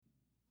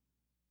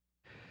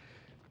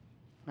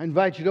I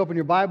invite you to open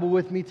your Bible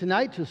with me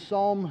tonight to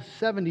Psalm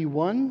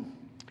 71.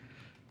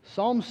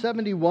 Psalm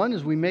 71,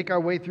 as we make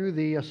our way through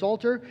the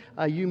Psalter,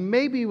 you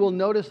maybe will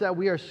notice that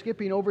we are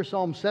skipping over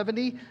Psalm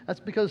 70. That's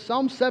because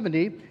Psalm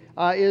 70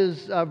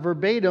 is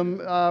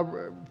verbatim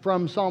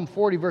from Psalm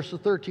 40,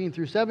 verses 13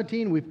 through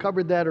 17. We've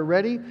covered that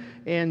already,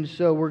 and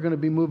so we're going to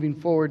be moving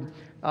forward.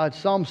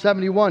 Psalm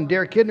 71,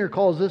 Derek Kidner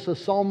calls this a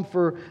psalm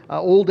for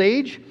old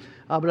age,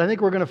 but I think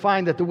we're going to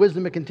find that the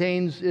wisdom it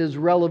contains is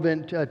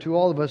relevant to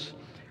all of us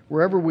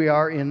wherever we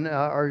are in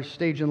our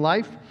stage in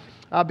life.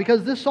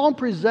 Because this psalm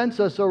presents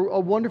us a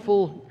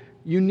wonderful,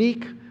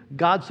 unique,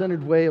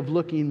 God-centered way of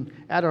looking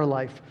at our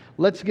life.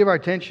 Let's give our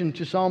attention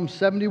to Psalm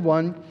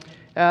 71.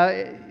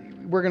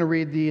 We're going to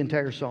read the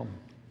entire psalm.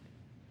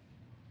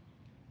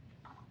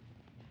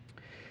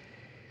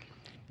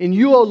 In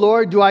you, O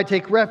Lord, do I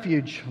take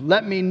refuge.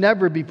 Let me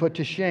never be put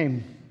to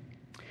shame.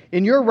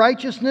 In your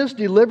righteousness,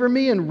 deliver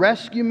me and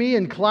rescue me.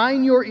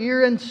 Incline your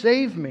ear and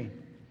save me.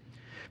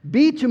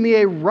 Be to me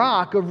a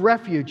rock of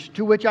refuge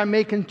to which I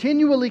may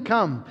continually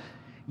come.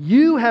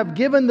 You have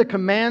given the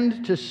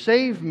command to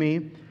save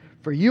me,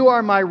 for you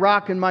are my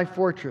rock and my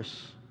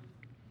fortress.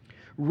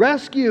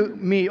 Rescue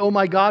me, O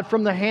my God,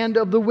 from the hand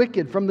of the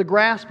wicked, from the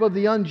grasp of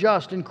the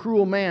unjust and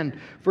cruel man.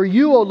 For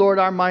you, O Lord,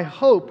 are my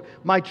hope,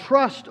 my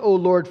trust, O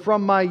Lord,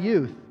 from my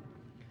youth.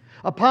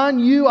 Upon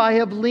you I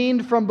have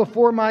leaned from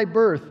before my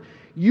birth.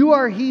 You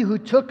are he who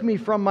took me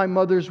from my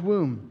mother's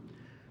womb.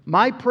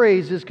 My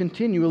praise is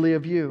continually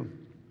of you.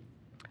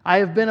 I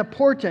have been a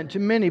portent to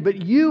many,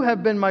 but you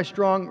have been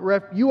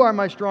you are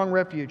my strong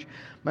refuge.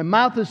 My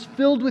mouth is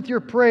filled with your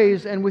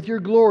praise and with your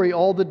glory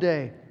all the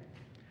day.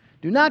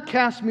 Do not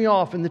cast me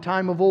off in the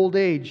time of old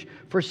age.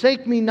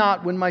 Forsake me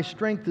not when my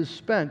strength is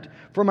spent.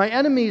 For my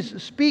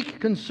enemies speak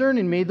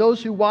concerning me.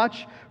 Those who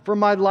watch for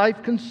my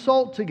life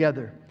consult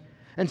together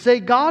and say,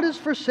 God has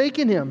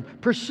forsaken him.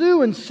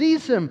 Pursue and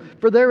seize him,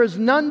 for there is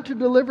none to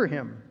deliver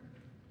him.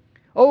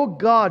 O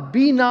God,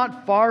 be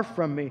not far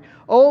from me.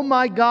 O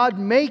my God,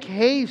 make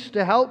haste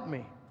to help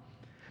me.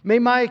 May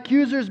my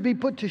accusers be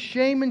put to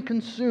shame and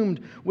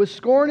consumed. With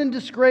scorn and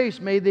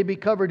disgrace may they be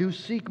covered who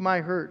seek my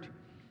hurt.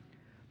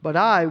 But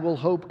I will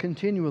hope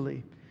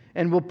continually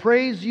and will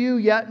praise you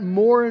yet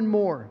more and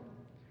more.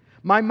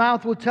 My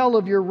mouth will tell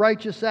of your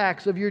righteous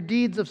acts, of your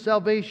deeds of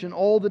salvation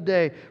all the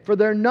day, for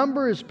their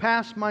number is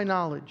past my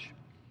knowledge.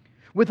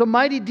 With the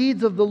mighty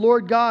deeds of the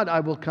Lord God I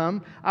will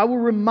come. I will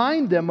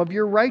remind them of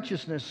your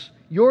righteousness,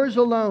 yours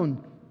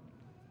alone.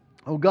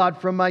 O God,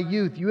 from my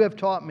youth you have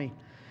taught me,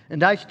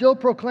 and I still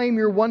proclaim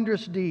your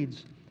wondrous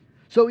deeds.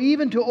 So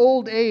even to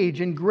old age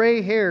and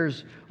gray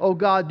hairs, O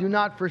God, do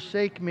not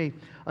forsake me,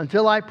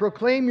 until I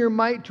proclaim your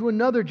might to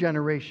another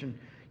generation,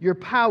 your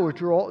power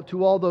to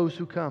all those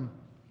who come.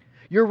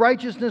 Your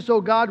righteousness,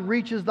 O God,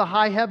 reaches the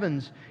high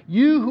heavens.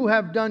 You who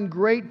have done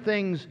great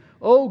things,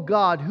 O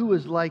God, who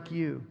is like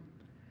you?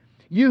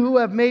 You who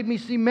have made me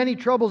see many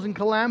troubles and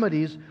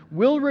calamities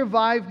will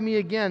revive me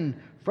again.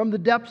 From the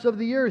depths of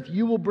the earth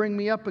you will bring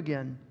me up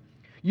again.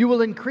 You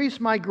will increase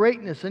my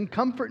greatness and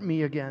comfort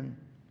me again.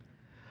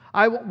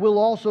 I will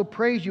also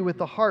praise you with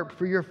the harp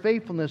for your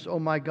faithfulness, O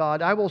my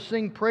God. I will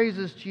sing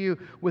praises to you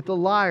with the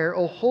lyre,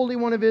 O Holy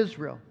One of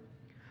Israel.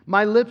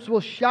 My lips will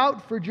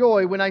shout for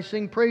joy when I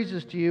sing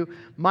praises to you,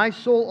 my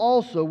soul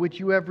also, which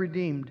you have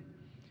redeemed.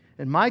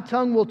 And my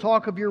tongue will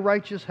talk of your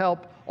righteous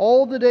help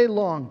all the day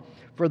long,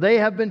 for they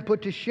have been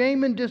put to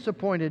shame and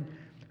disappointed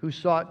who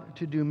sought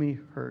to do me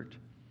hurt.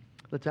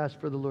 Let's ask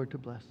for the Lord to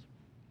bless.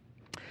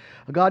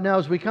 God, now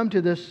as we come to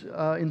this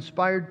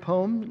inspired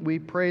poem, we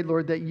pray,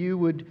 Lord, that you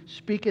would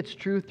speak its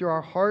truth through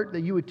our heart,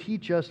 that you would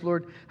teach us,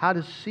 Lord, how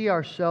to see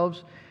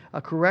ourselves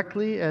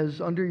correctly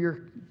as under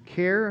your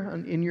care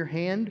and in your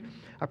hand.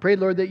 I pray,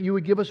 Lord, that you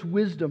would give us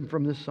wisdom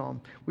from this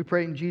psalm. We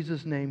pray in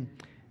Jesus' name,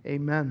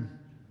 amen.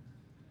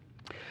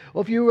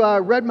 Well, if you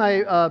read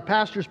my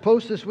pastor's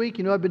post this week,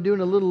 you know I've been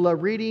doing a little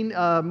reading.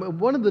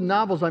 One of the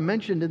novels I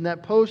mentioned in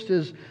that post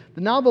is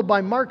the novel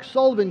by Mark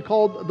Sullivan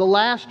called The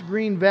Last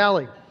Green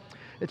Valley.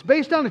 It's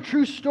based on a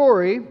true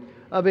story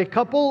of a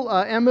couple,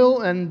 Emil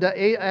and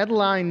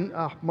Adeline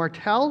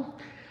Martel,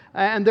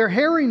 and their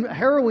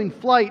harrowing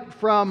flight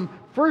from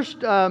first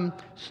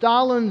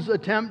Stalin's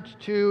attempt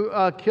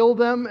to kill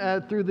them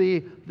through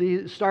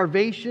the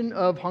starvation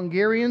of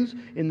Hungarians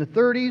in the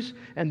 30s,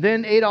 and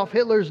then Adolf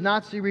Hitler's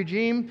Nazi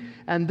regime,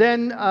 and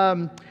then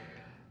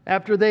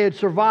after they had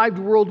survived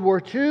World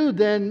War II,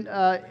 then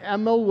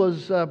Emil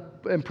was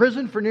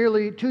imprisoned for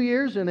nearly 2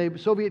 years in a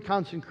Soviet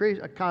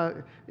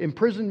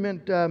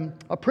imprisonment,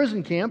 a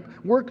prison camp,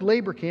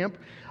 labor camp.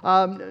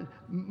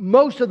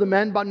 Most of the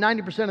men, about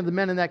 90% of the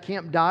men in that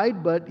camp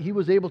died, but he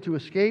was able to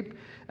escape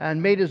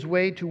and made his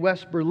way to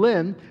West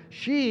Berlin.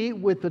 She,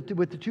 with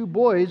the two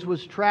boys,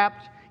 was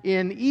trapped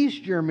in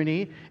East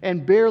Germany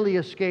and barely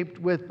escaped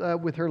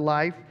with her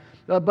life.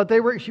 But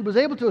she was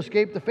able to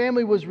escape. The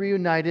family was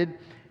reunited,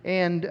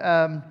 and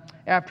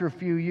after a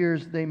few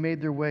years, they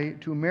made their way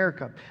to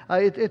America.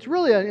 It's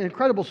really an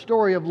incredible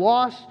story of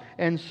loss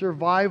and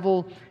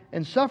survival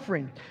and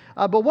suffering.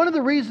 But one of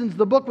the reasons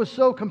the book was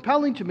so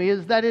compelling to me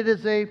is that it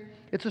is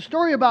It's a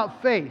story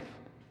about faith.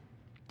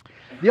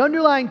 The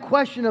underlying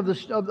question of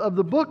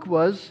the book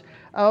was,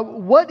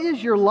 what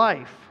is your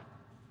life?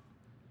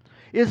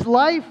 Is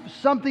life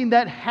something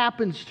that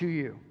happens to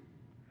you?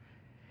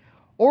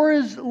 Or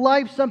is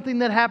life something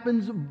that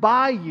happens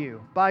by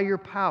you, by your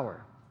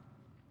power?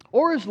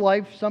 Or is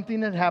life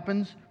something that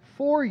happens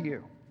for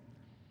you?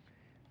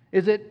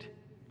 Is it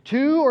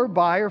to or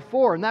by or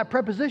for? And that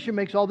preposition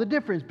makes all the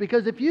difference,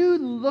 because if you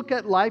look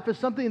at life as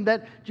something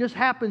that just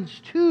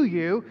happens to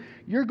you,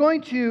 you're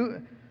going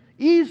to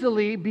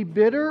easily be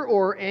bitter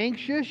or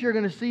anxious. You're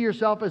going to see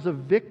yourself as a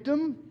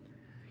victim.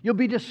 You'll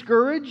be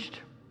discouraged.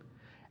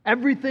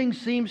 Everything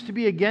seems to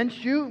be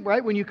against you,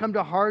 right, when you come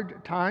to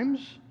hard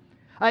times.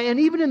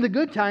 And even in the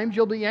good times,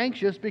 you'll be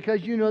anxious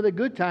because you know that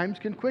good times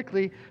can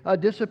quickly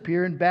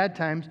disappear and bad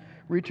times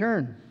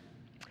return.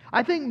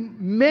 I think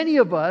many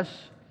of us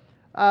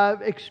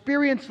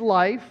experience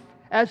life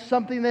as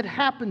something that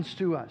happens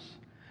to us.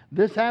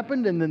 This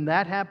happened, and then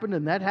that happened,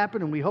 and that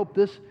happened, and we hope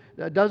this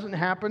doesn't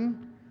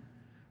happen.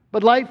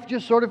 But life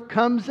just sort of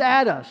comes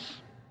at us.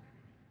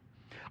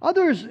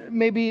 Others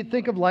maybe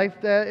think of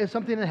life as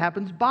something that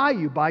happens by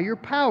you, by your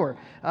power.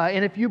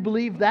 And if you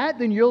believe that,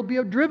 then you'll be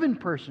a driven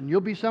person.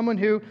 You'll be someone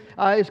who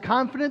is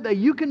confident that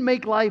you can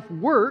make life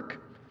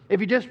work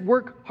if you just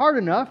work hard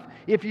enough,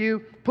 if you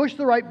push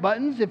the right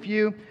buttons, if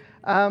you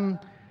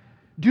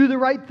do the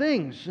right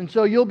things. And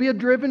so you'll be a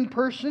driven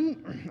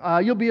person.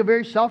 You'll be a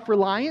very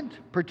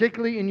self-reliant,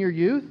 particularly in your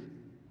youth.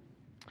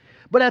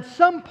 But at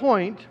some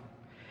point,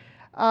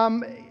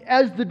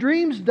 as the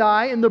dreams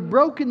die and the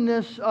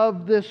brokenness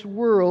of this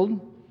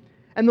world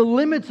and the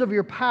limits of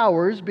your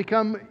powers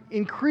become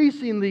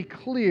increasingly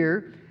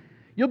clear,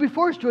 you'll be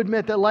forced to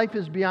admit that life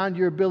is beyond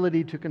your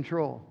ability to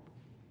control.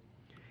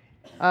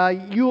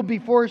 You will be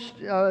forced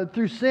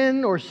through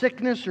sin or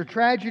sickness or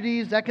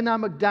tragedies,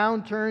 economic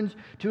downturns,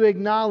 to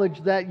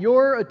acknowledge that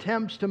your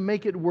attempts to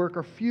make it work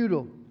are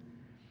futile.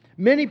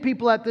 Many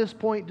people at this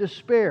point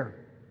despair.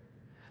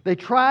 They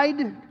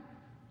tried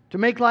to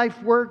make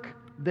life work.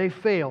 They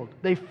failed.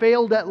 They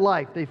failed at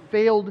life. They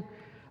failed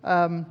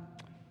to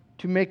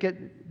make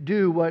it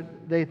do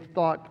what they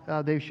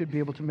thought they should be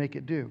able to make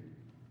it do.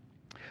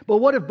 But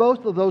what if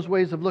both of those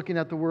ways of looking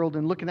at the world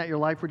and looking at your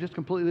life were just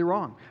completely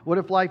wrong? What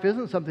if life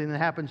isn't something that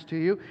happens to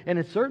you, and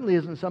it certainly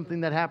isn't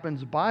something that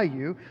happens by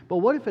you, but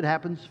what if it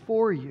happens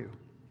for you?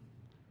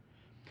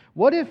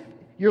 What if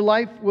your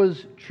life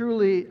was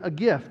truly a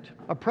gift,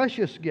 a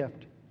precious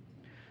gift,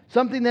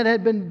 something that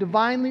had been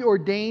divinely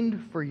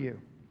ordained for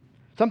you?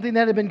 Something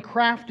that had been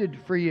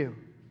crafted for you.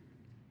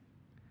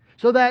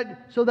 So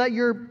that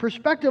your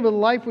perspective of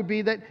life would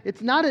be that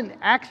it's not an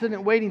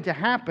accident waiting to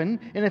happen,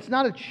 and it's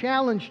not a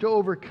challenge to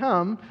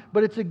overcome,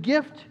 but it's a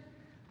gift,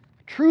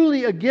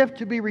 truly a gift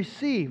to be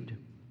received.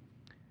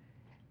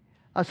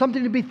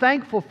 Something to be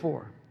thankful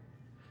for.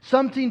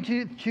 Something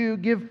to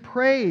give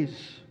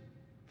praise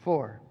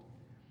for.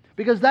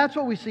 Because that's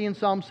what we see in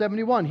Psalm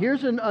 71.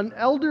 Here's an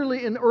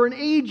elderly or an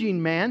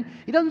aging man.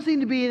 He doesn't seem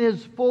to be in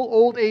his full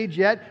old age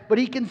yet, but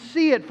he can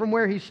see it from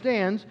where he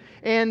stands,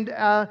 and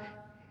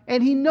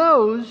he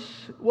knows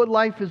what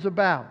life is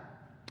about.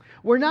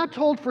 We're not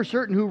told for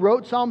certain who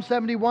wrote Psalm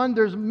 71.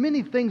 There's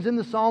many things in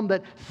the psalm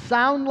that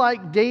sound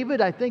like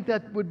David. I think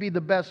that would be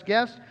the best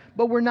guess,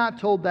 but we're not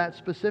told that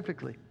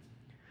specifically.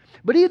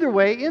 But either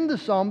way, in the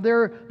psalm,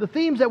 the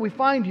themes that we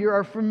find here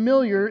are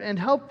familiar and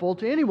helpful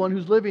to anyone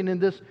who's living in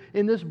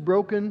this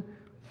broken,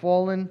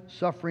 fallen,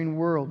 suffering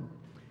world.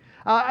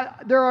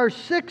 There are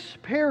 6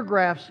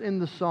 paragraphs in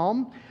the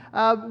psalm.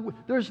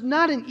 There's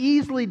not an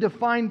easily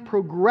defined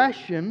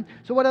progression.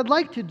 So what I'd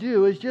like to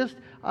do is just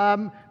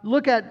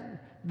look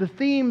at the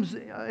themes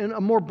in a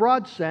more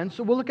broad sense.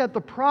 So we'll look at the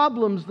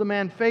problems the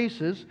man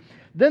faces,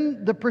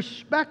 then the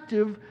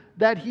perspective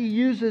that he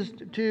uses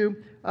to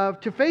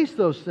face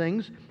those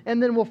things,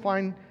 and then we'll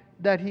find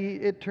that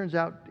it turns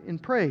out in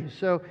praise.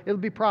 So it'll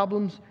be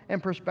problems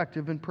and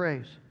perspective and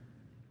praise.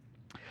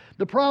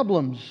 The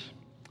problems.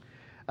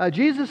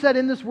 Jesus said,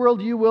 in this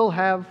world you will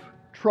have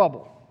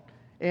trouble.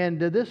 And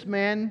this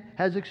man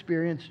has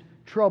experienced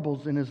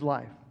troubles in his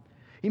life.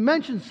 He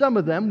mentions some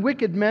of them.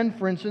 Wicked men,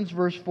 for instance,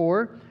 verse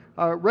 4.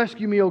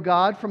 Rescue me, O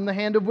God, from the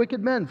hand of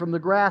wicked men, from the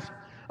grasp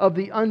of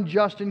the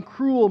unjust and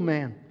cruel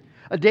man.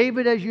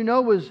 David, as you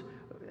know, was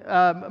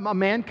a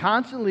man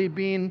constantly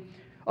being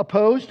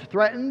opposed,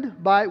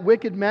 threatened by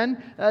wicked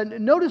men.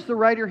 Notice the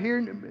writer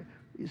here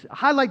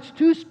highlights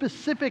 2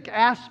 specific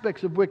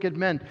aspects of wicked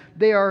men.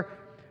 They are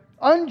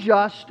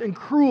unjust and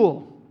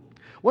cruel.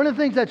 One of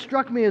the things that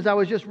struck me as I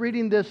was just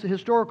reading this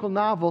historical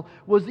novel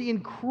was the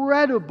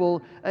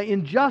incredible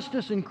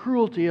injustice and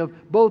cruelty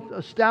of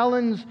both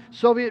Stalin's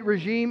Soviet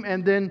regime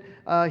and then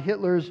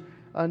Hitler's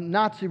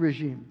Nazi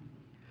regime,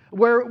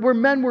 where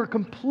men were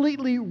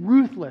completely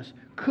ruthless,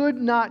 could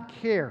not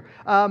care,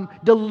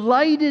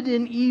 delighted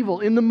in evil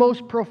in the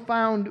most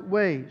profound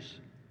ways.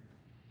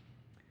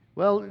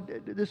 Well,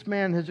 this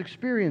man has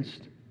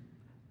experienced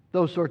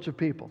those sorts of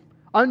people.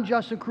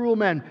 Unjust and cruel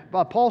men.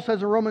 Paul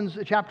says in Romans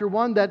chapter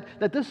 1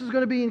 that this is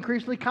going to be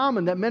increasingly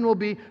common, that men will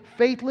be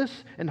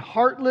faithless and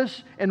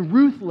heartless and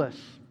ruthless.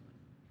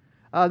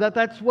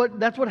 That's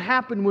what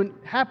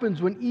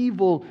happens when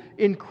evil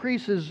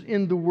increases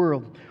in the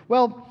world.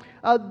 Well,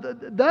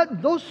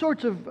 those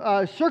sorts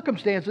of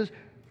circumstances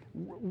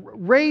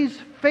raise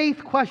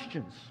faith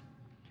questions.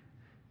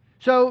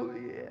 So,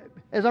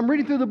 as I'm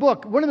reading through the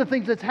book, one of the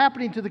things that's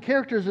happening to the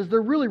characters is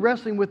they're really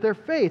wrestling with their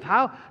faith.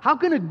 How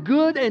can a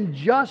good and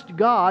just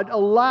God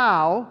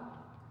allow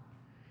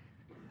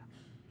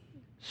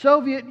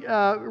Soviet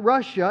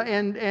Russia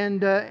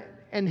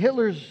and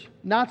Hitler's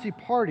Nazi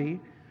Party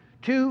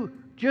to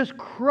just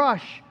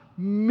crush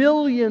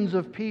millions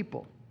of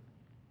people,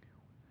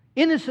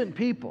 innocent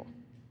people?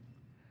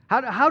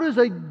 How does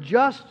a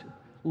just,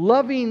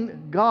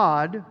 loving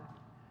God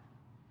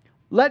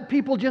let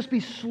people just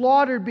be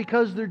slaughtered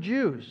because they're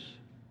Jews?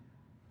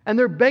 And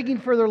they're begging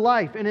for their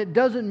life, and it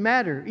doesn't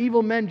matter.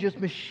 Evil men just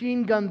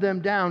machine gun them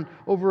down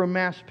over a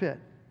mass pit.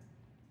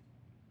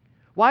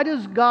 Why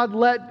does God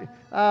let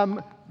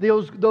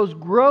those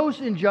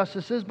gross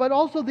injustices, but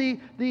also the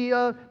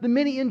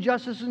many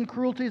injustices and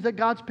cruelties that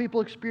God's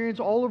people experience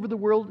all over the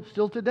world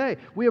still today?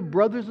 We have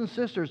brothers and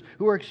sisters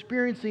who are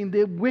experiencing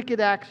the wicked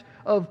acts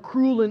of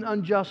cruel and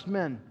unjust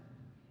men.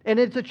 And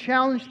it's a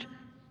challenge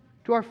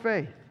to our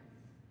faith.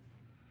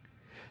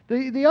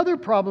 The other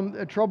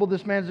trouble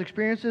this man's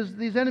experienced is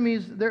these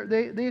enemies,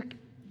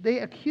 they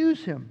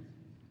accuse him.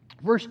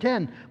 Verse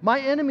 10,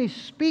 my enemies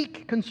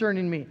speak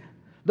concerning me.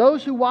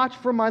 Those who watch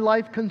for my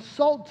life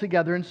consult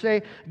together and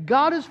say,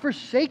 God has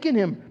forsaken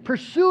him.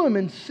 Pursue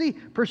and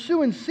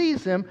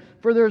seize him,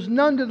 for there is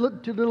none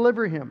to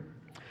deliver him.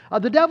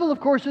 The devil, of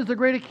course, is the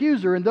great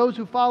accuser, and those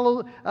who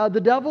follow the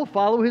devil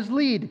follow his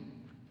lead.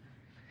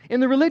 In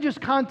the religious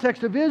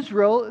context of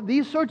Israel,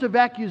 these sorts of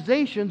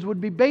accusations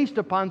would be based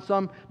upon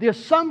the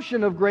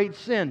assumption of great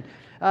sin.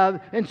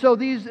 And so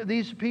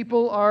these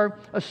people are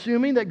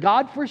assuming that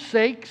God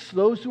forsakes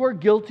those who are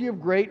guilty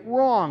of great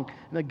wrong,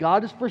 and that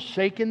God has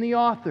forsaken the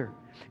author.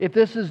 If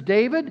this is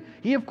David,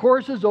 he of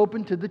course is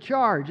open to the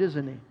charge,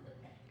 isn't he?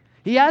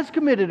 He has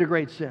committed a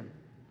great sin.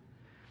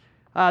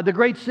 The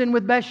great sin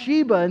with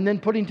Bathsheba and then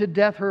putting to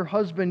death her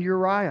husband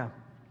Uriah.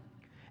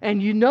 And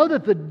you know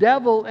that the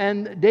devil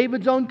and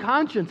David's own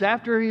conscience,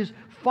 after he's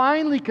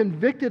finally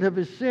convicted of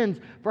his sins,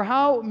 for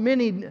how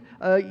many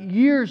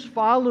years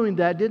following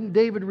that didn't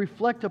David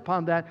reflect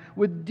upon that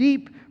with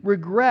deep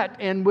regret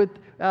and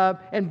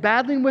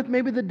battling with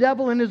maybe the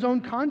devil and his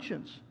own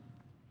conscience?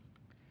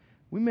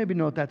 We maybe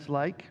know what that's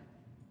like.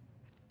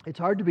 It's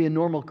hard to be a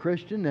normal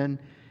Christian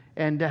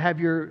and to have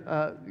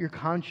your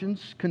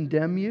conscience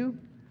condemn you.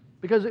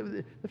 Because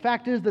the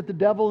fact is that the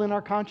devil in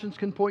our conscience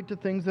can point to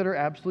things that are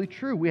absolutely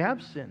true. We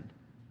have sinned.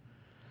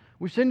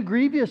 We've sinned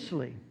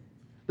grievously.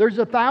 There's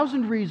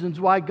 1,000 reasons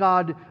why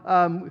God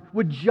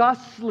would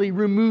justly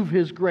remove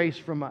His grace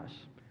from us.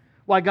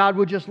 Why God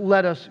would just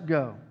let us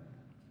go.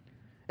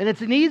 And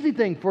it's an easy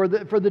thing for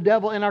the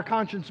devil in our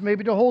conscience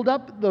maybe to hold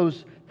up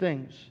those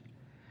things.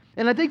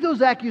 And I think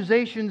those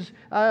accusations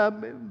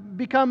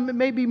become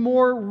maybe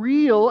more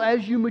real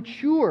as you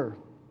mature.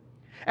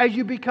 As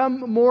you become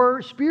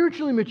more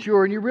spiritually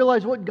mature and you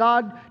realize what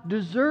God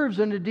deserves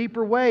in a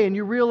deeper way, and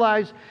you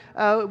realize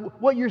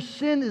what your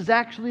sin is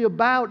actually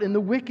about and the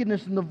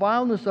wickedness and the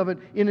vileness of it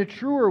in a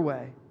truer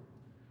way.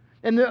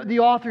 And the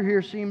author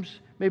here seems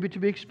maybe to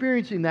be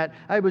experiencing that.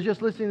 I was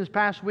just listening this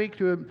past week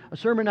to a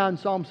sermon on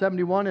Psalm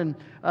 71, and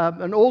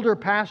an older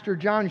pastor,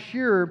 John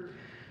Shearer,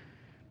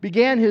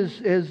 began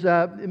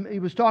he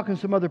was talking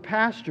to some other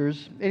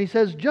pastors, and he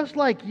says, just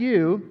like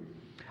you,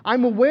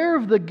 I'm aware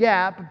of the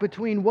gap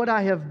between what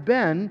I have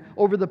been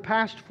over the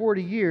past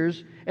 40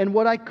 years and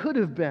what I could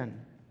have been,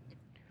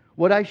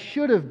 what I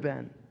should have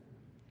been.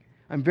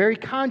 I'm very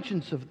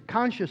conscious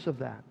of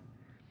that.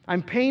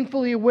 I'm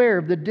painfully aware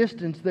of the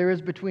distance there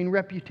is between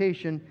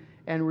reputation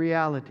and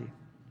reality.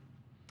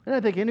 And I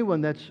think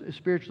anyone that's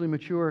spiritually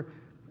mature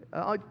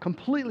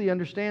completely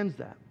understands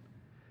that.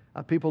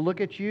 People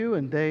look at you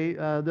and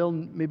they'll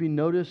maybe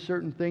notice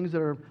certain things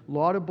that are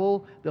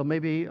laudable.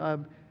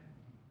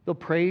 They'll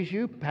praise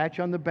you, pat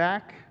you on the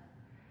back.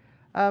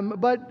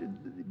 But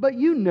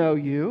you know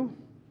you.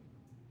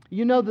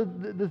 You know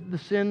the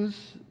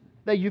sins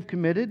that you've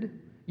committed.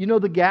 You know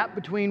the gap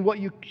between what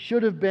you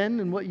should have been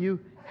and what you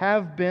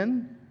have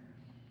been.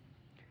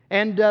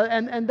 And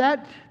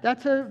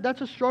that's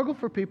a struggle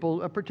for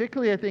people,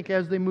 particularly I think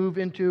as they move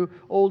into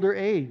older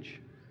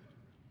age.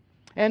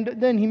 And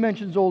then he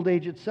mentions old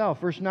age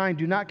itself. Verse 9,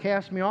 do not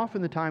cast me off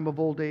in the time of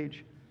old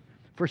age.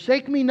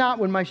 Forsake me not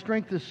when my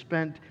strength is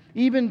spent.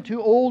 Even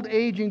to old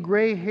age and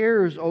gray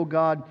hairs, O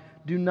God,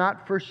 do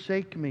not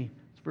forsake me.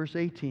 It's verse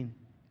 18.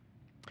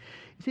 You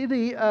see,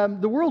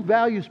 the world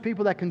values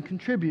people that can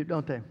contribute,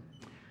 don't they?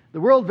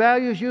 The world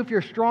values you if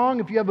you're strong,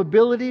 if you have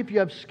ability, if you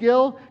have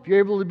skill, if you're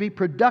able to be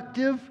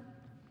productive.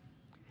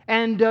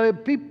 And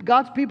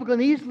God's people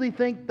can easily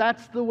think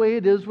that's the way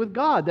it is with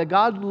God, that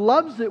God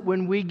loves it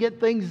when we get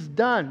things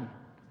done,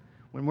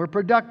 when we're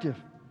productive.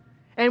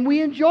 And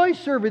we enjoy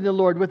serving the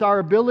Lord with our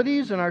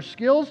abilities and our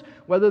skills,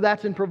 whether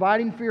that's in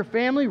providing for your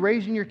family,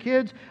 raising your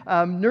kids,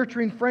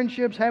 nurturing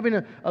friendships, having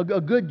a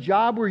good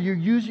job where you're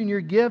using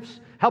your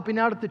gifts, helping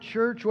out at the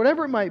church,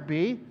 whatever it might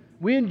be.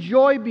 We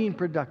enjoy being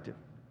productive.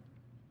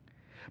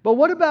 But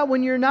what about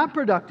when you're not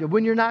productive,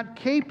 when you're not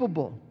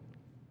capable?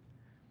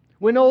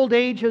 When old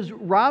age has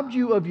robbed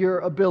you of your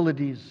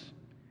abilities,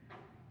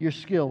 your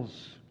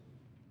skills?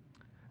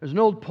 There's an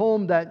old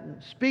poem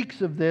that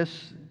speaks of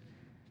this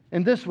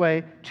in this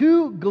way: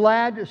 two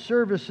glad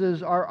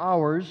services are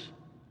ours,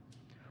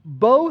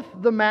 both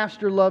the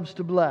Master loves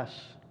to bless.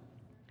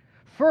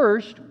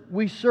 First,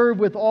 we serve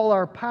with all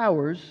our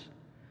powers,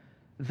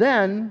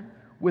 then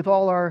with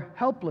all our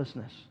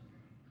helplessness.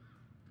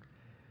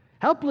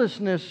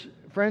 Helplessness,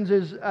 friends,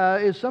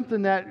 is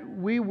something that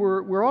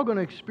we're all going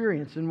to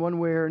experience in one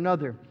way or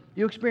another.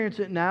 You experience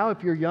it now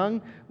if you're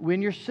young,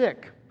 when you're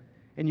sick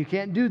and you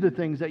can't do the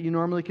things that you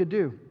normally could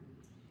do.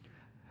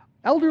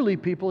 Elderly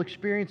people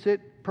experience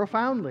it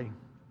profoundly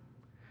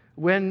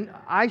when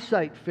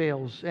eyesight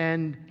fails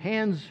and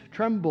hands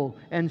tremble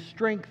and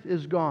strength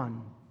is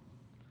gone.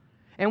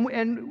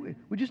 And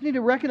we just need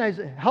to recognize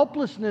that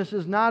helplessness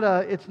is not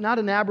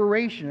an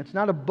aberration. It's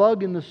not a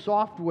bug in the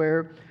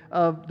software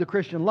of the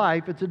Christian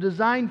life. It's a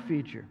design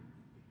feature.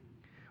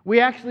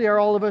 We actually are,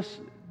 all of us,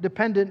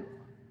 dependent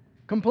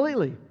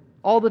completely,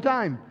 all the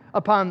time,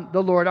 upon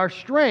the Lord. Our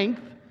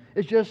strength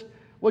is just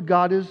what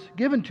God has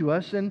given to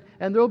us, and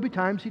there will be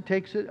times He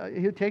takes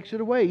it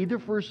away, either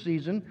for a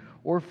season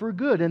or for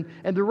good.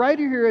 And the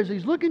writer here, as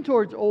he's looking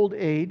towards old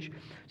age,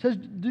 says,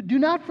 do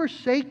not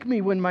forsake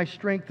me when my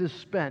strength is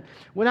spent,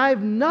 when I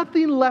have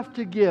nothing left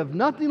to give,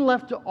 nothing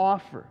left to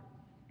offer,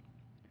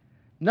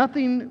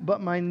 nothing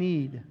but my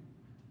need.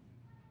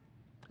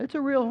 It's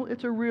a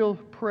real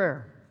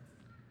prayer.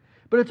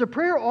 But it's a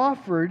prayer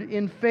offered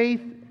in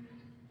faith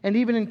and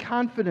even in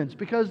confidence,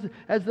 because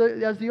as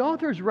the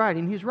author is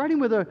writing, he's writing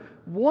with a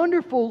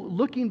wonderful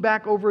looking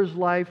back over his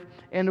life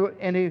and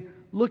a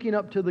looking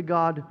up to the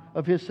God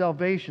of his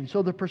salvation.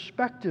 So the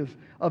perspective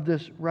of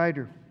this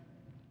writer.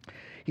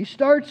 He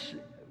starts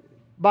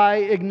by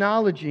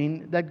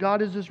acknowledging that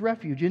God is his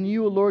refuge. In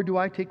you, O Lord, do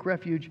I take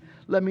refuge.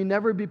 Let me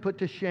never be put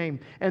to shame.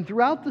 And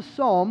throughout the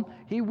psalm,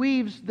 he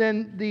weaves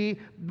then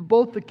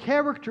both the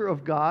character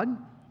of God,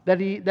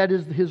 that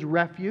is his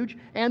refuge,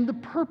 and the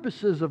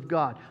purposes of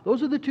God.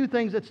 Those are the two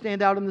things that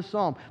stand out in the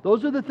psalm.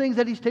 Those are the things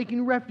that he's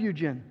taking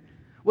refuge in.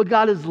 What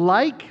God is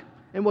like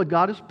and what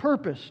God has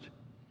purposed.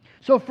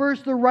 So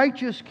first, the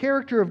righteous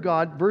character of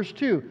God, verse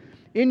 2.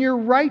 In your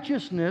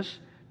righteousness,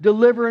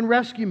 deliver and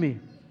rescue me.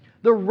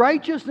 The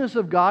righteousness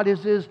of God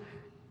is his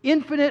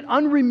infinite,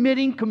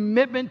 unremitting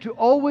commitment to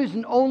always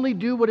and only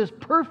do what is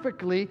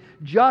perfectly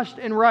just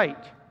and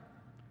right.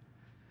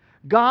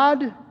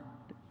 God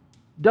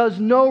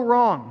does no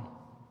wrong.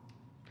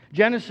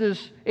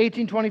 Genesis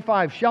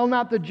 18:25, shall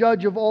not the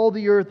judge of all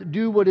the earth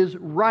do what is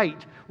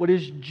right, what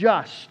is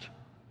just?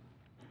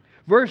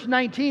 Verse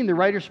 19, the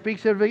writer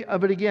speaks of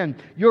it again.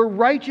 Your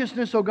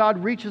righteousness, O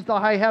God, reaches the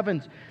high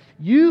heavens.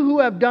 You who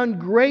have done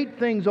great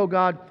things, O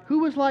God,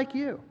 who is like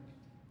you?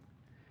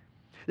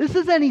 This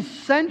is an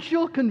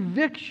essential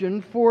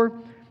conviction for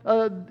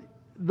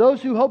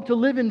those who hope to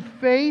live in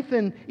faith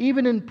and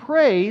even in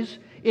praise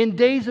in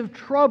days of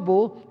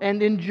trouble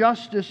and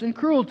injustice and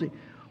cruelty.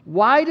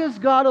 Why does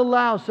God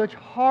allow such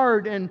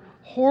hard and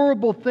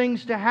horrible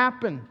things to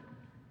happen?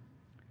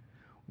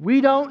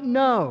 We don't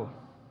know.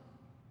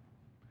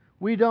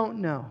 We don't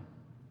know.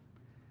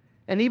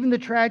 And even the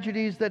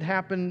tragedies that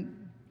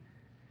happen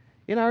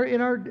in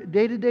our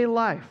day-to-day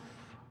life,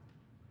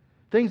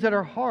 things that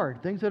are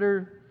hard, things that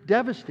are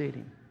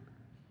devastating.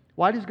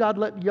 Why does God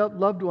let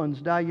loved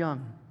ones die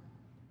young?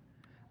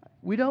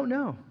 We don't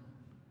know.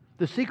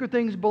 The secret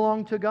things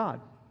belong to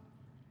God.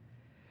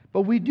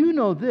 But we do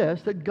know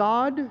this, that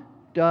God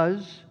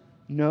does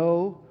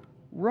no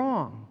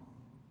wrong.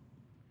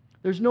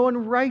 There's no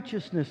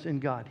unrighteousness in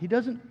God. He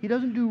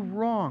doesn't do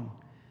wrong.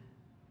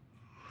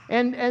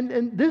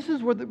 And this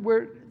is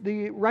where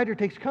the writer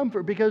takes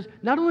comfort, because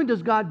not only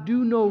does God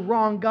do no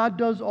wrong, God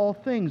does all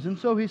things. And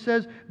so he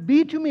says,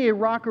 be to me a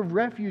rock of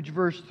refuge,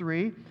 verse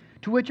 3,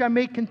 to which I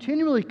may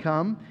continually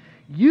come.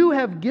 You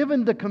have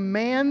given the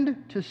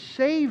command to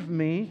save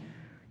me.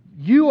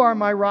 You are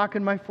my rock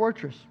and my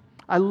fortress.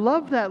 I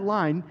love that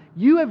line.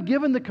 You have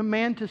given the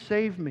command to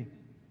save me.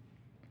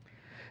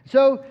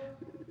 So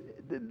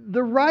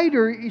the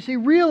writer, you see,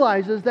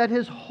 realizes that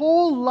his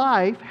whole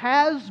life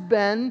has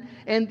been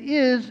and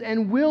is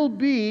and will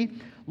be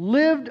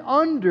lived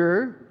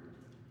under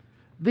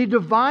the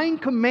divine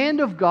command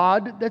of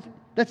God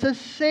that says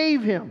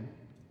save him.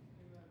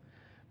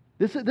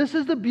 This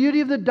is the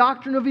beauty of the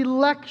doctrine of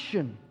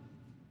election,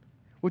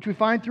 which we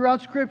find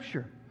throughout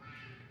Scripture.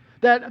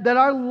 That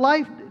our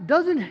life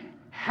doesn't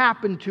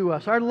happen to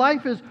us. Our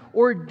life is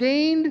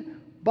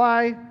ordained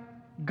by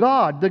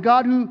God, the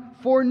God who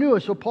foreknew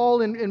us. So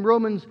Paul in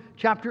Romans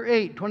chapter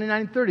 8,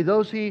 29 and 30,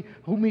 those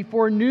whom he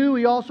foreknew,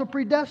 he also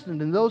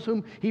predestined. And those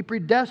whom he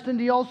predestined,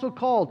 he also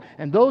called.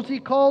 And those he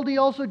called, he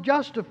also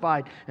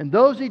justified. And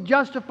those he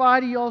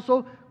justified, he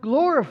also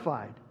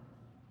glorified.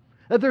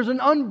 That there's an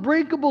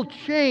unbreakable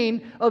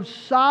chain of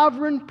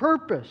sovereign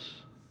purpose,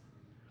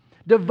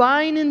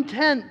 divine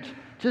intent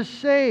to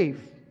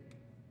save.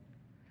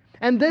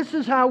 And this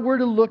is how we're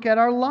to look at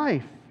our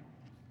life.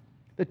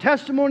 The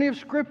testimony of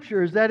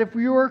Scripture is that if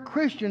you are a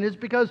Christian, it's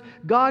because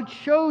God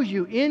chose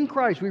you in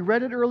Christ. We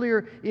read it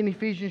earlier in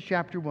Ephesians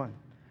chapter 1.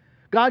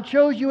 God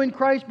chose you in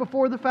Christ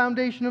before the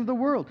foundation of the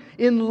world.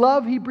 In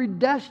love, He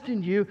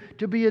predestined you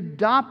to be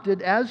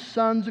adopted as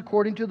sons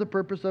according to the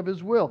purpose of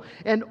His will.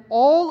 And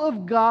all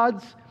of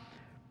God's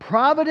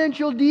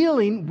providential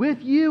dealing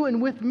with you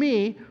and with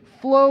me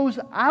flows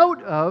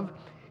out of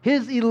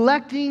His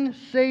electing,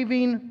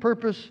 saving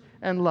purpose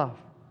and love.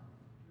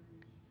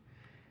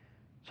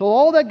 So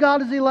all that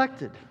God has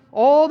elected,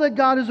 all that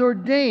God has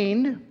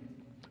ordained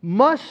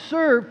must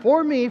serve,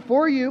 for me,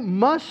 for you,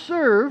 must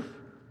serve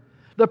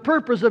the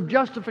purpose of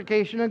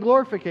justification and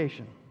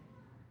glorification.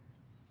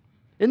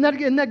 Isn't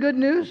that good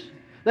news?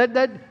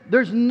 That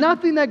there's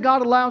nothing that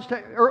God allows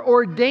to or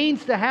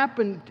ordains to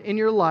happen in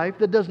your life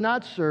that does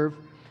not serve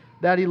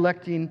that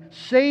electing,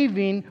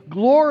 saving,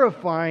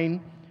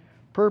 glorifying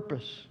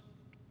purpose.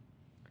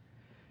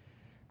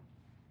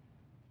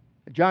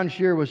 John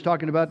Shear was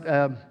talking about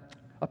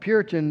a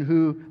Puritan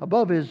who,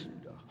 above his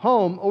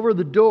home, over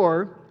the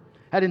door,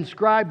 had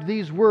inscribed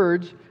these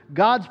words,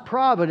 "God's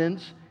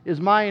providence is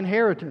my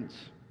inheritance."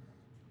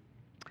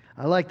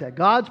 I like that.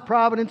 God's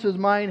providence is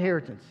my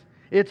inheritance.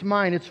 It's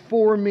mine. It's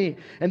for me.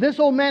 And this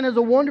old man has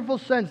a wonderful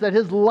sense that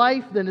his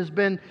life then has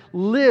been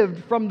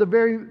lived from the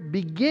very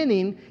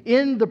beginning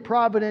in the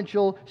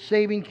providential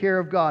saving care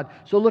of God.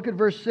 So look at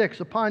verse 6.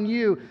 "Upon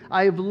you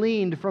I have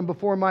leaned from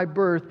before my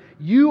birth.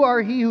 You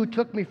are He who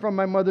took me from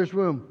my mother's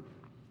womb."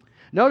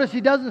 Notice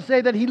he doesn't say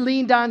that he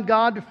leaned on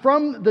God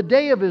from the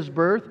day of his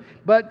birth,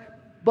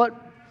 but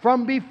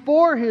from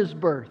before his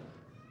birth.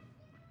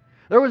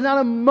 There was not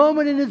a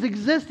moment in his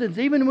existence,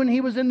 even when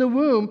he was in the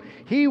womb,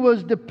 he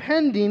was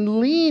depending,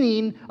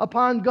 leaning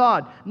upon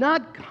God.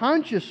 Not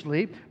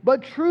consciously,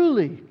 but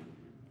truly.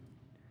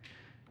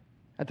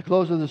 At the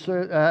close of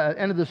the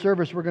end of the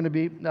service, we're going to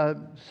be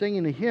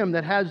singing a hymn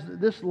that has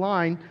this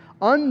line,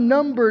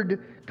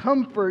 "Unnumbered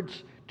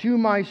comforts to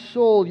my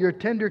soul your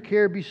tender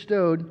care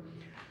bestowed,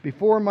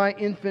 before my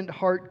infant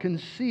heart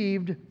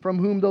conceived, from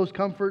whom those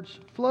comforts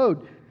flowed."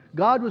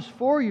 God was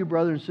for you,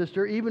 brother and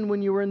sister, even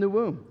when you were in the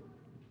womb.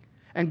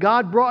 And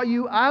God brought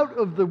you out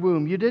of the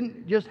womb. You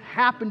didn't just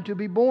happen to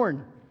be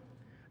born.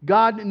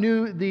 God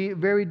knew the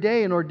very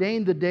day and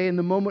ordained the day and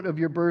the moment of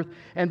your birth.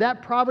 And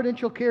that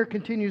providential care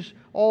continues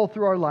all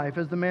through our life.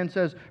 As the man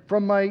says,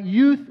 "From my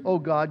youth, O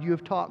God, you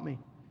have taught me.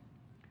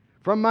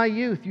 From my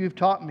youth, you have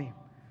taught me."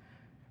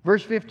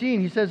 Verse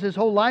 15, he says his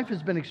whole life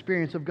has been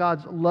experience of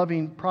God's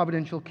loving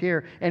providential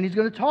care. And he's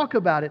going to talk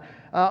about it.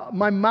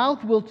 "My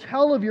mouth will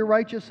tell of your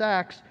righteous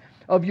acts,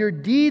 of your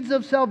deeds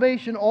of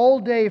salvation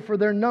all day, for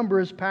their number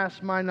is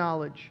past my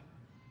knowledge."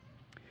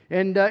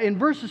 And in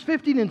verses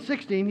 15 and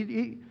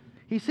 16,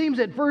 he seems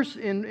at first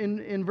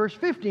in verse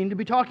 15 to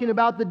be talking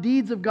about the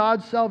deeds of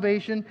God's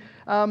salvation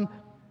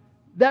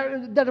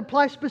that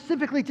apply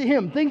specifically to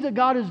him, things that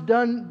God has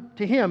done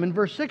to him. In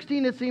verse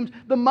 16, it seems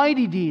the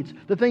mighty deeds,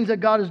 the things that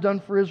God has done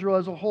for Israel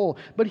as a whole.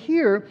 But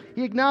here,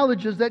 he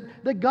acknowledges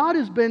that God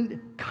has been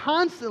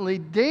constantly,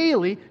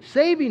 daily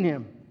saving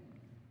him.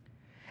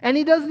 And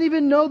he doesn't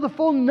even know the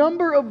full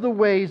number of the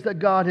ways that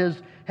God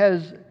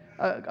has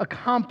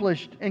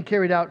accomplished and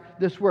carried out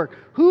this work.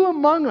 Who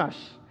among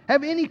us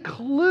have any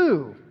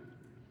clue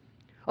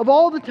of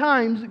all the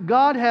times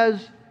God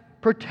has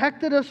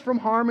protected us from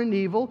harm and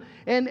evil?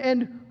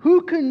 And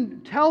who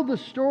can tell the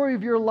story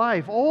of your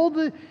life? All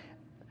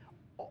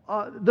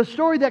the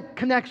story that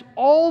connects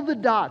all the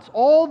dots,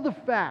 all the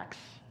facts,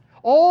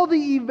 all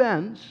the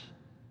events,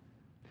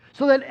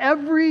 so that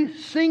every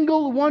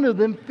single one of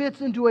them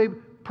fits into a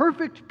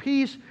perfect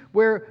piece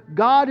where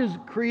God is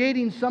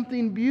creating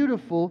something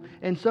beautiful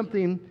and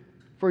something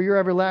for your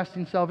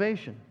everlasting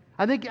salvation.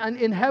 I think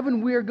in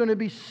heaven we are going to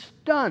be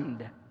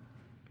stunned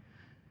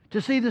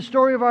to see the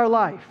story of our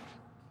life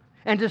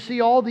and to see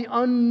all the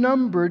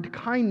unnumbered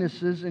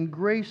kindnesses and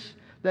grace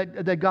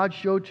that God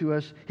showed to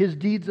us, His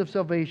deeds of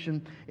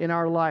salvation in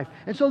our life.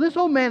 And so this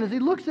old man, as he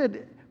looks at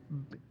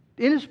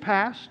in his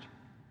past,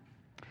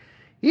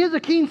 he has a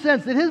keen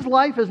sense that his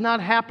life has not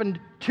happened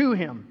to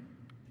him.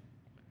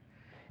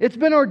 It's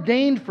been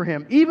ordained for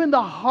him. Even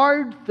the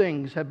hard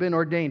things have been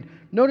ordained.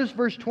 Notice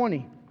verse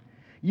 20.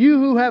 "You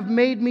who have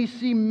made me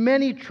see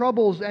many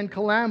troubles and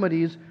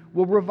calamities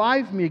will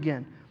revive me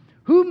again."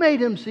 Who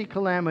made him see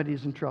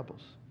calamities and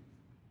troubles?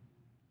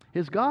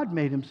 His God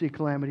made him see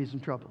calamities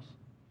and troubles.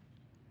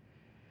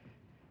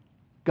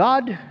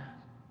 God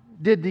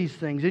did these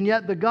things, and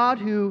yet the God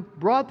who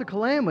brought the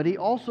calamity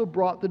also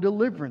brought the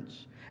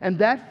deliverance. And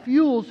that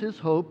fuels his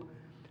hope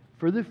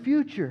for the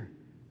future.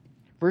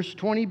 Verse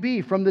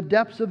 20b, "From the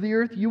depths of the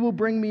earth you will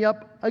bring me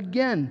up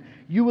again.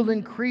 You will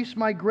increase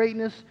my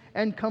greatness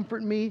and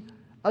comfort me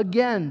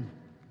again."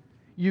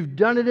 You've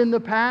done it in the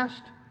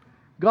past.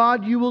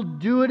 God, you will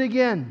do it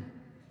again.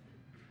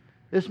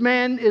 This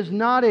man is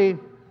not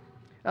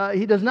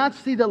he does not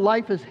see that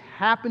life has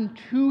happened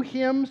to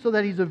him so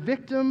that he's a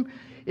victim.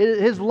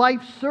 His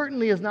life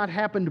certainly has not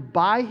happened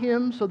by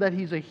him so that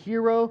he's a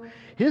hero.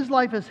 His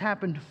life has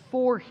happened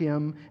for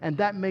him, and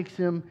that makes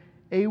him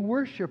a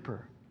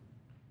worshiper.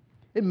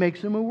 It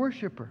makes him a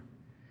worshiper.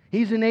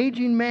 He's an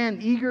aging man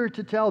eager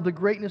to tell the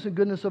greatness and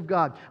goodness of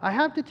God. I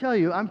have to tell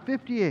you, I'm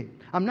 58.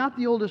 I'm not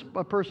the oldest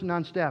person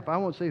on staff. I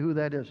won't say who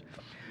that is.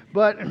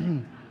 But,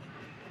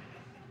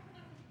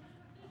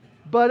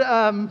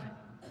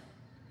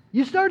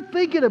 you start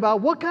thinking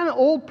about what kind of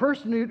old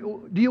person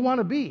do you want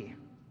to be?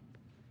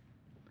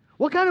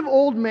 What kind of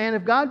old man,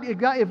 if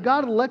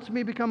God lets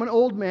me become an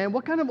old man,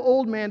 what kind of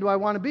old man do I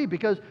want to be?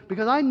 Because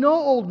I know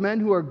old men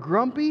who are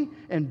grumpy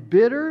and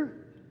bitter,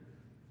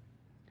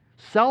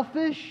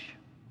 selfish,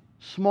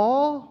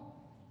 small.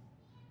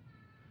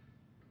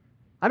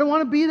 I don't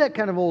want to be that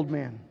kind of old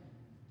man.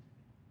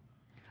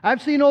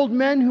 I've seen old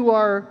men who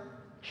are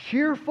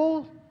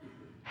cheerful,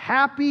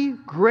 happy,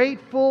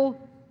 grateful,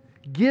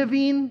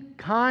 giving,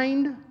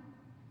 kind,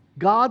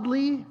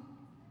 godly.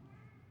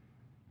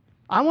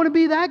 I want to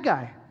be that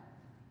guy.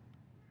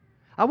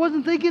 I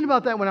wasn't thinking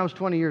about that when I was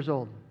 20 years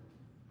old.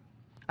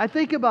 I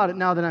think about it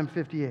now that I'm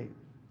 58.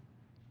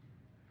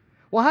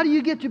 Well, how do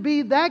you get to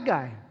be that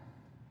guy?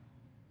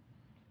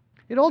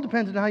 It all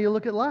depends on how you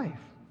look at life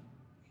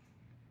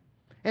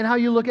and how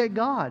you look at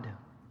God.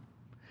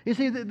 You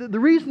see, the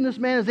reason this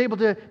man is able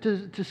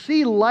to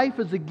see life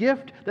as a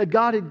gift that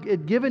God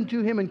had given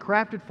to him and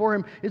crafted for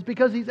him is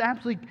because he's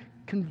absolutely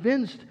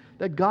convinced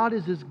that God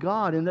is his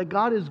God and that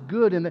God is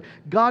good and that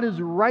God is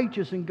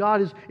righteous and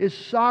God is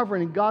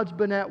sovereign and God's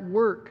been at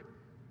work.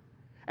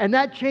 And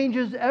that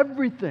changes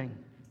everything.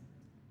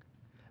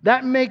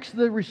 That makes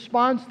the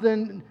response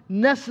then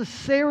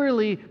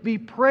necessarily be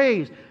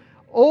praise.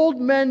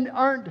 Old men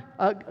aren't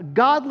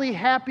godly,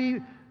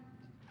 happy,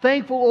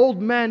 thankful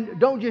old men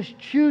don't just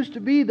choose to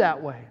be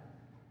that way.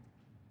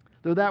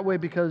 They're that way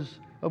because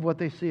of what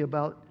they see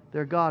about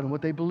their God and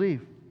what they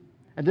believe.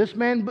 And this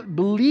man,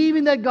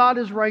 believing that God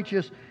is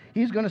righteous,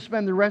 he's going to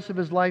spend the rest of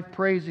his life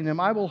praising Him.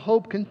 I will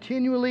hope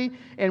continually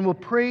and will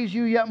praise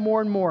you yet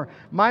more and more.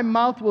 My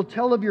mouth will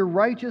tell of your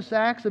righteous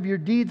acts, of your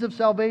deeds of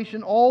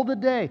salvation all the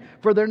day,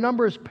 for their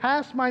number is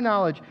past my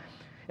knowledge.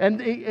 And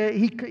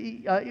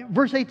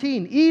verse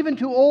 18, even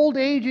to old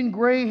age and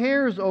gray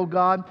hairs, O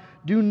God,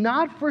 do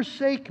not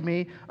forsake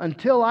me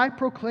until I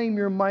proclaim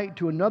your might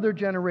to another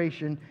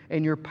generation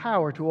and your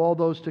power to all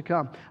those to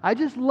come. I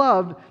just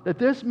love that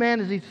this man,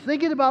 as he's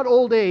thinking about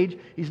old age,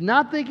 he's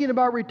not thinking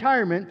about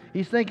retirement,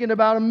 he's thinking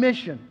about a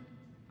mission.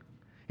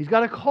 He's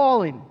got a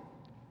calling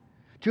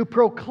to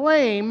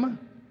proclaim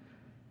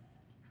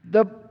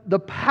the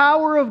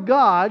power of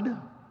God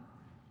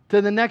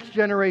to the next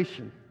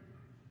generation.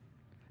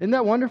 Isn't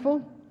that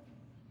wonderful?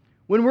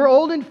 When we're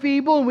old and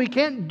feeble and we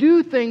can't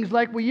do things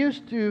like we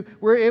used to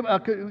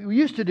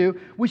do,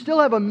 we still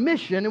have a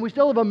mission and we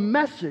still have a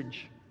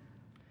message.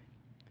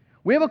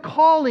 We have a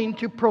calling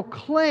to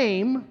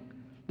proclaim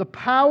the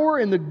power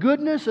and the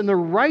goodness and the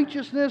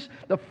righteousness,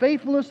 the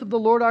faithfulness of the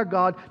Lord our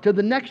God to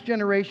the next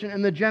generation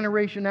and the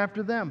generation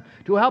after them.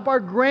 To help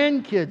our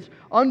grandkids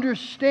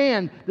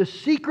understand the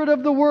secret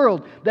of the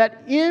world,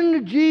 that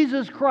in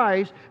Jesus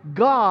Christ,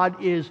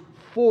 God is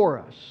for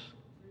us.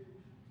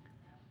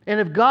 And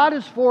if God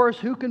is for us,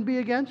 who can be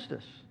against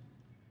us?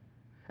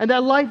 And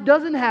that life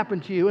doesn't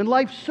happen to you, and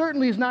life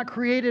certainly is not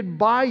created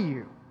by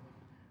you.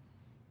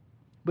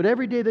 But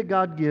every day that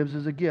God gives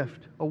is a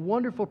gift, a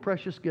wonderful,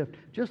 precious gift,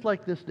 just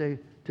like this day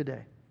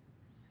today.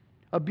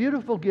 A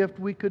beautiful gift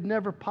we could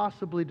never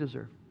possibly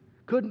deserve,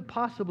 couldn't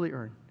possibly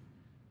earn.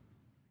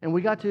 And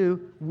we got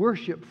to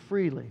worship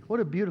freely. What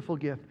a beautiful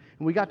gift.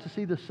 And we got to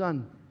see the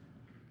sun.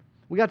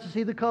 We got to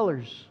see the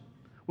colors.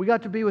 We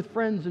got to be with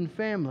friends and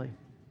family.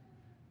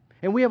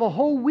 And we have a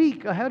whole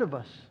week ahead of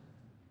us,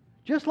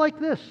 just like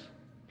this,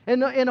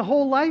 and a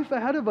whole life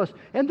ahead of us.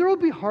 And there will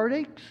be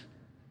heartaches.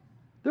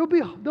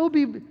 There'll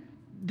be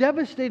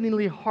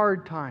devastatingly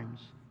hard times.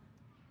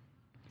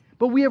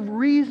 But we have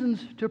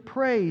reasons to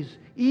praise,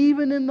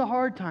 even in the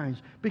hard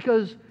times,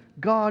 because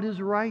God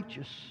is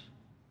righteous.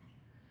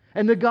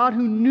 And the God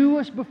who knew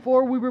us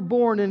before we were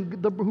born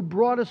and who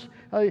brought us,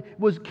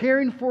 was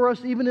caring for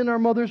us even in our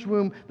mother's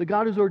womb, the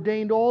God who's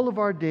ordained all of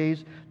our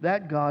days,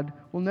 that God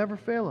will never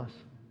fail us.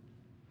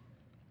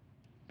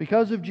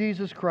 Because of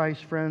Jesus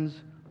Christ, friends,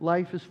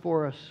 life is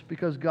for us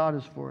because God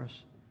is for us.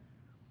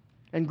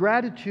 And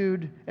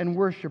gratitude and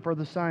worship are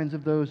the signs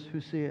of those who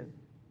see it.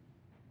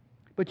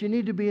 But you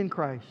need to be in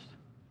Christ.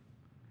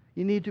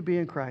 You need to be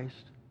in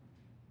Christ.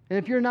 And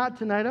if you're not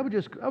tonight, I would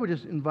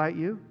just invite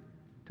you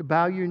to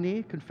bow your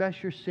knee,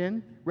 confess your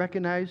sin,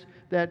 recognize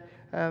that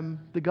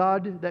the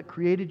God that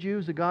created you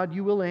is the God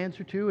you will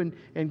answer to,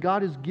 and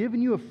God has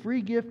given you a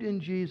free gift in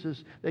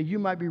Jesus that you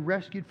might be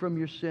rescued from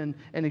your sin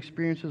and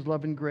experience His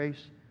love and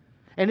grace.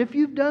 And if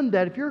you've done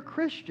that, if you're a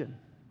Christian,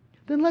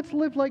 then let's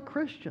live like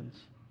Christians.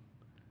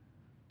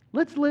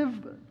 Let's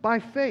live by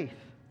faith.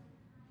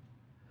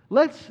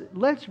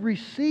 Let's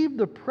receive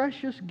the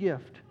precious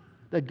gift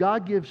that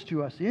God gives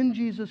to us in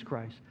Jesus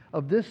Christ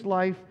of this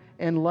life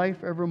and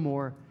life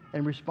evermore,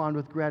 and respond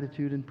with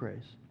gratitude and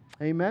praise.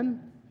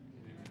 Amen?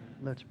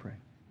 Let's pray.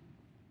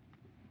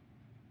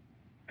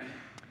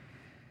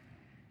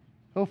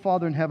 Oh,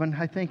 Father in heaven,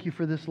 I thank you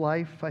for this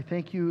life. I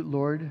thank you,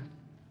 Lord,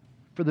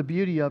 for the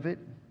beauty of it.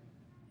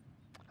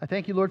 I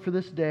thank you, Lord, for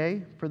this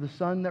day, for the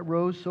sun that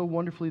rose so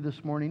wonderfully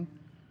this morning,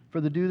 for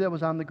the dew that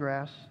was on the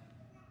grass.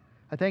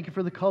 I thank you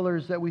for the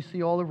colors that we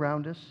see all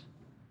around us.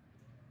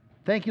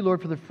 Thank you, Lord,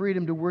 for the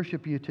freedom to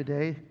worship you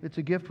today. It's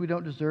a gift we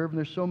don't deserve, and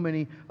there's so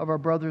many of our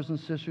brothers and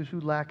sisters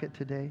who lack it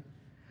today.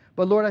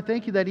 But Lord, I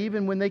thank you that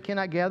even when they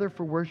cannot gather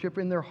for worship,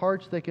 in their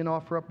hearts they can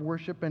offer up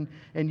worship, and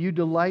you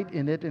delight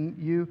in it, and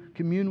you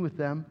commune with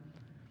them.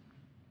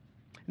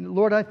 And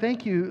Lord, I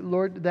thank you,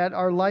 Lord, that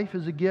our life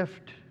is a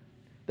gift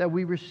that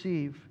we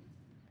receive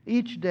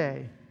each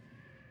day.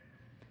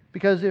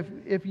 Because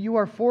if you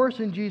are for us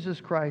in Jesus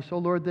Christ, oh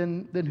Lord,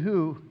 then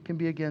who can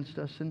be against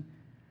us?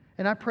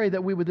 And I pray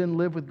that we would then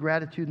live with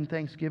gratitude and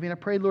thanksgiving. I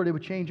pray, Lord, it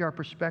would change our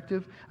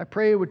perspective. I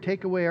pray it would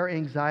take away our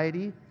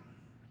anxiety.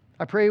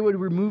 I pray it would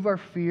remove our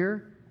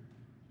fear,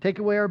 take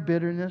away our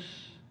bitterness,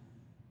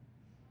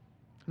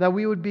 that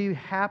we would be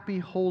happy,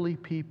 holy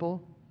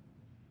people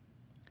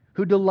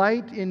who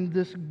delight in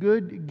this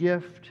good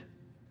gift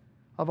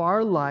of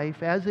our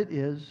life as it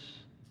is,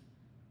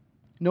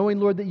 knowing,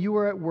 Lord, that you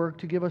are at work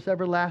to give us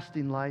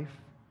everlasting life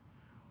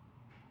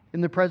in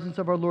the presence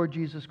of our Lord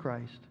Jesus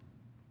Christ.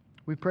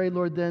 We pray,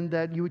 Lord, then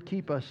that you would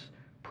keep us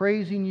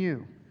praising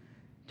you,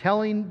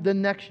 telling the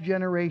next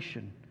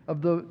generation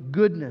of the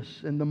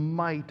goodness and the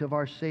might of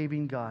our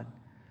saving God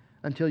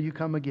until you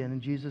come again.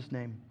 In Jesus'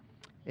 name,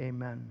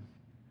 amen.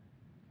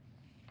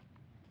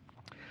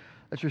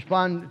 Let's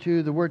respond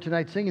to the word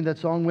tonight singing that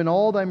song, When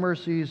All Thy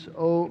Mercies,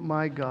 O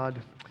My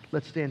God.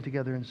 Let's stand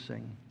together and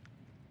sing.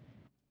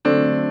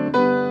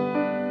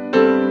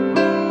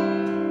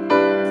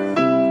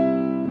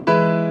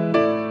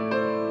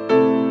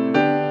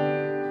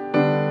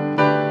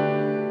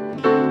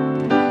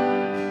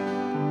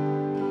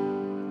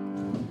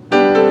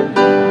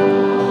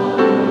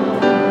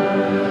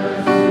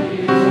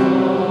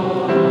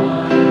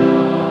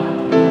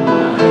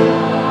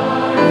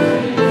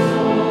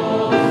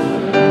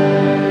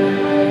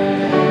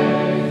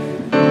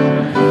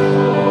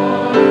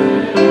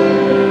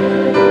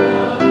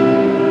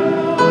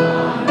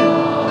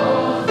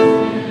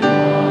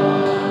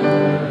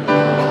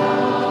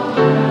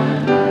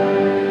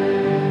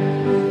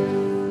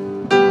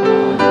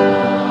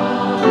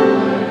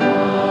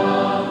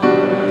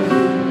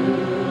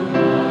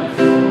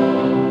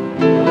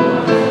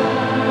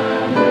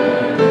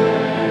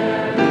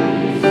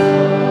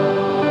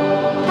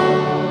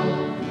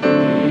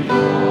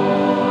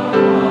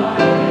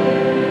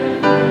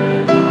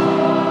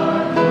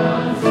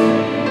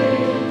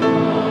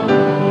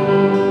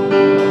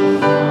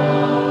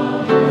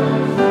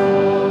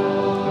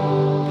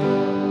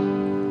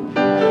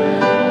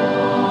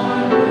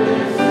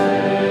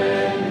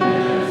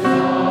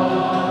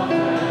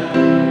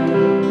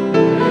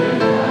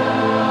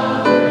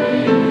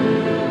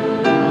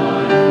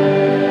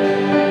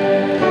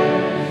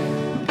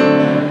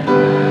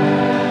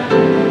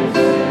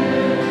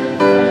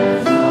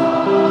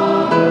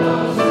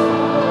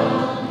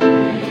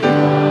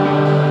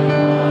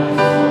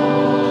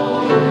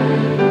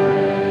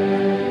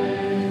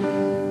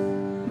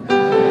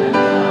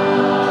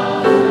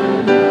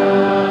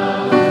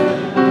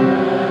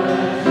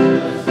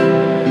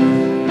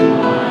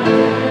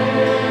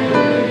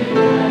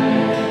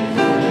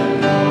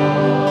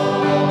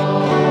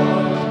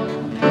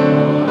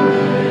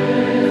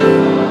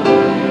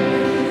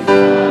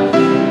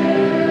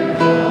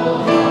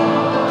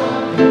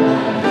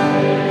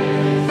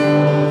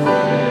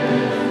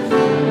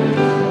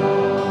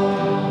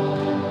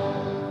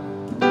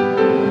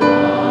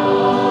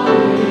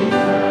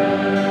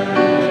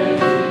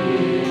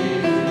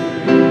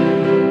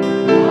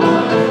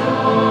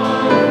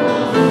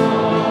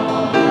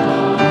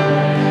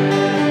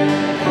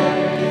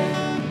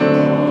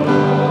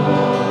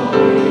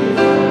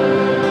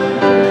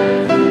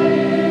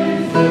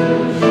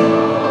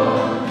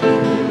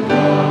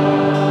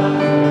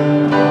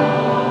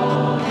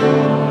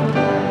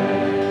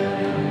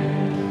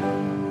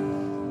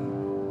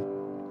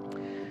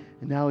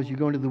 As you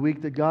go into the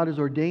week that God has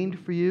ordained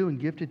for you and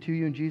gifted to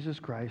you in Jesus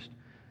Christ,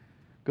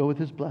 go with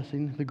His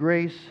blessing, the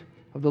grace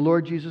of the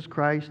Lord Jesus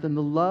Christ, and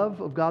the love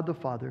of God the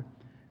Father,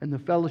 and the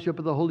fellowship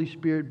of the Holy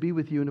Spirit be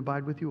with you and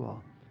abide with you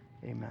all.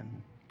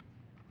 Amen.